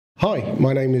Hi,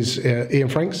 my name is Ian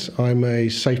Franks. I'm a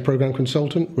safe program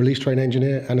consultant, release train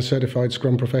engineer and a certified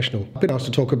Scrum professional. I've been asked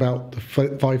to talk about the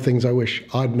 5 things I wish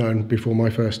I'd known before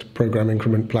my first program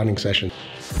increment planning session.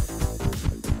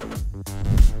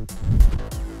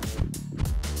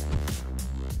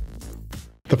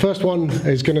 The first one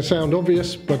is going to sound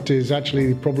obvious, but is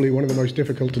actually probably one of the most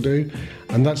difficult to do,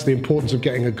 and that's the importance of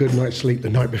getting a good night's sleep the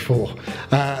night before.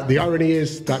 The irony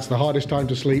is that's the hardest time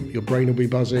to sleep. Your brain will be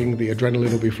buzzing, the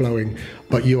adrenaline will be flowing,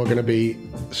 but you are going to be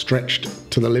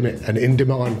stretched to the limit and in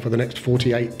demand for the next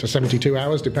 48 to 72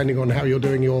 hours, depending on how you're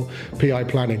doing your PI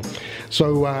planning.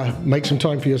 So make some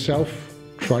time for yourself.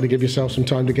 Try to give yourself some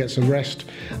time to get some rest,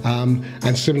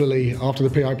 and similarly after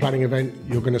the PI planning event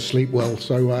you're going to sleep well,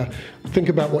 so think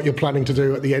about what you're planning to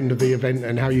do at the end of the event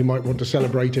and how you might want to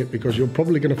celebrate it, because you're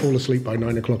probably going to fall asleep by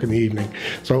 9 o'clock in the evening.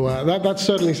 So that's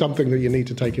certainly something that you need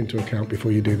to take into account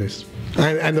before you do this.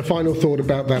 And the final thought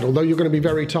about that, although you're going to be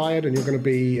very tired and you're going to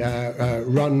be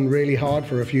run really hard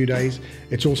for a few days,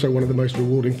 it's also one of the most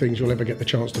rewarding things you'll ever get the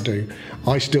chance to do.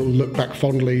 I still look back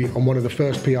fondly on one of the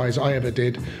first PIs I ever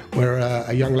did, where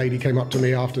a young lady came up to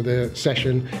me after the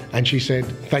session and she said,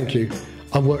 "Thank you.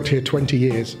 I've worked here 20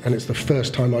 years and it's the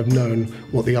first time I've known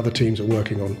what the other teams are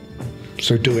working on."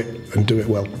 So do it, and do it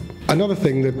well. Another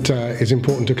thing that is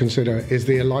important to consider is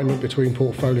the alignment between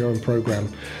portfolio and program.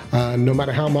 No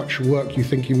matter how much work you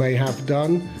think you may have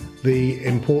done, the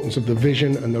importance of the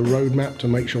vision and the roadmap to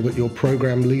make sure that your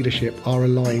program leadership are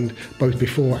aligned both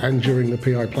before and during the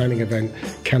PI planning event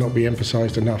cannot be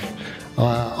emphasized enough.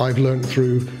 I've learned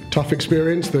through tough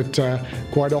experience that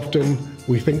quite often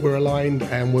we think we're aligned,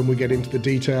 and when we get into the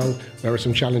detail there are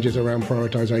some challenges around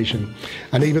prioritization.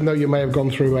 And even though you may have gone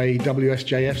through a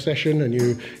WSJF session and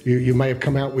you may have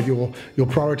come out with your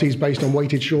priorities based on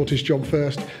weighted shortest job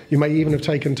first, you may even have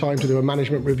taken time to do a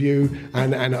management review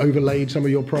and overlaid some of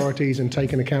your priorities and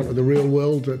taken account of the real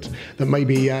world that may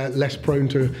be less prone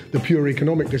to the pure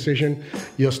economic decision,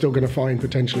 you're still going to find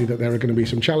potentially that there are going to be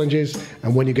some challenges,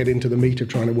 and when you get into the meat of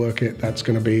trying to work it, that's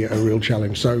going to be a real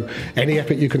challenge. So any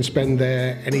effort you can spend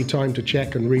there, any time to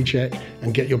check and recheck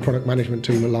and get your product management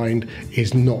team aligned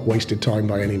is not wasted time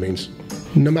by any means.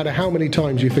 No matter how many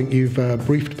times you think you've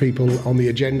briefed people on the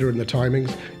agenda and the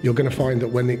timings, you're going to find that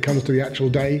when it comes to the actual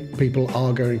day, people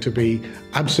are going to be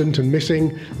absent and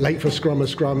missing, late for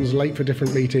scrums, late for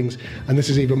different meetings, and this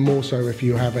is even more so if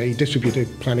you have a distributed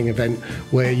planning event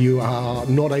where you are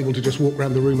not able to just walk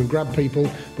around the room and grab people,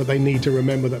 but they need to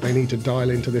remember that they need to dial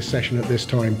into this session at this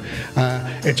time.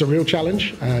 It's a real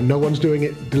challenge. No one's doing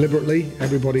it deliberately.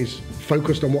 Everybody's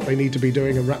focused on what they need to be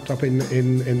doing and wrapped up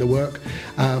in the work.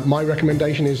 My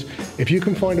recommendation is, if you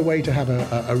can find a way to have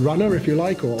a runner, if you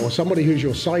like, or somebody who's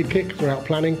your sidekick throughout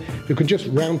planning, who can just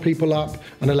round people up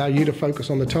and allow you to focus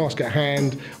on the task at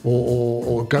hand,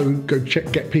 or go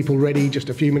check, get people ready just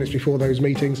a few minutes before those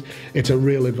meetings, it's a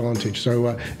real advantage.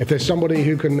 So if there's somebody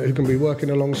who can be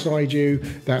working alongside you,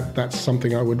 that's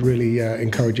something I would really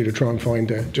encourage you to try and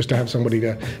find, just to have somebody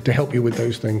to help you with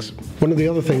those things. One of the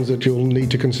other things that you'll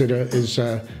need to consider is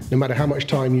no matter how much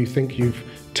time you think you've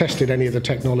tested any of the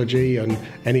technology and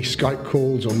any Skype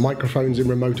calls or microphones in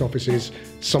remote offices,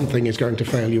 something is going to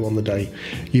fail you on the day.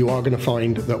 You are going to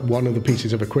find that one of the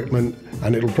pieces of equipment,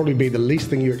 and it'll probably be the least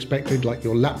thing you expected, like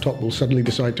your laptop will suddenly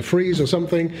decide to freeze or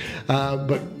something,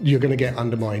 but you're going to get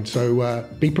undermined. So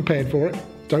be prepared for it.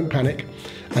 Don't panic.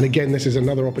 And again, this is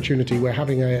another opportunity where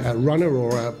having a runner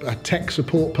or a tech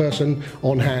support person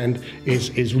on hand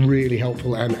is really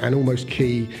helpful and almost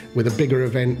key with a bigger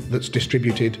event that's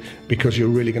distributed, because you're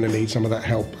really going to need some of that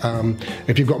help.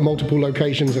 If you've got multiple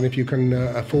locations and if you can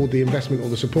afford the investment or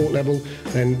the support level,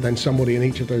 then somebody in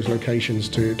each of those locations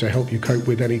to help you cope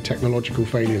with any technological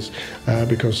failures,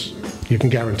 because you can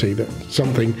guarantee that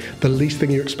something, the least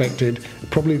thing you expected,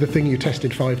 probably the thing you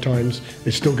tested 5 times,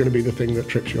 is still going to be the thing that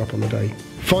trips you up on the day.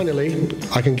 Finally,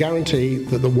 I can guarantee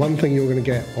that the one thing you're going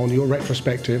to get on your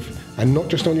retrospective, and not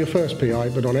just on your first PI,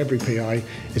 but on every PI,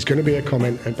 is going to be a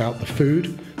comment about the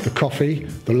food, the coffee,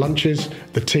 the lunches,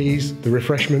 the teas, the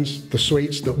refreshments, the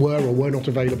sweets that were or were not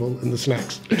available, and the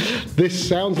snacks. This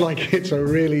sounds like it's a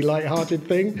really light-hearted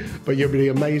thing, but you'll be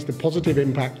amazed the positive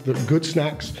impact that good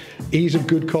snacks, ease of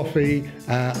good coffee,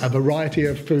 a variety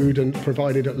of food and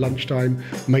provided at lunchtime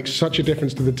makes such a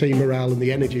difference to the team morale and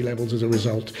the energy levels as a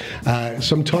result.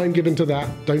 Some time given to that.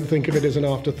 Don't think of it as an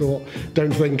afterthought.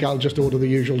 Don't think I'll just order the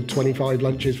usual 25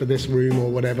 lunches for this room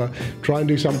or whatever. Try and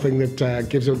do something that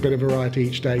gives a bit of variety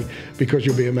each day, because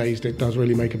you'll be amazed. It does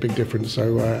really make a big difference.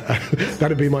 So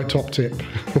that'd be my top tip.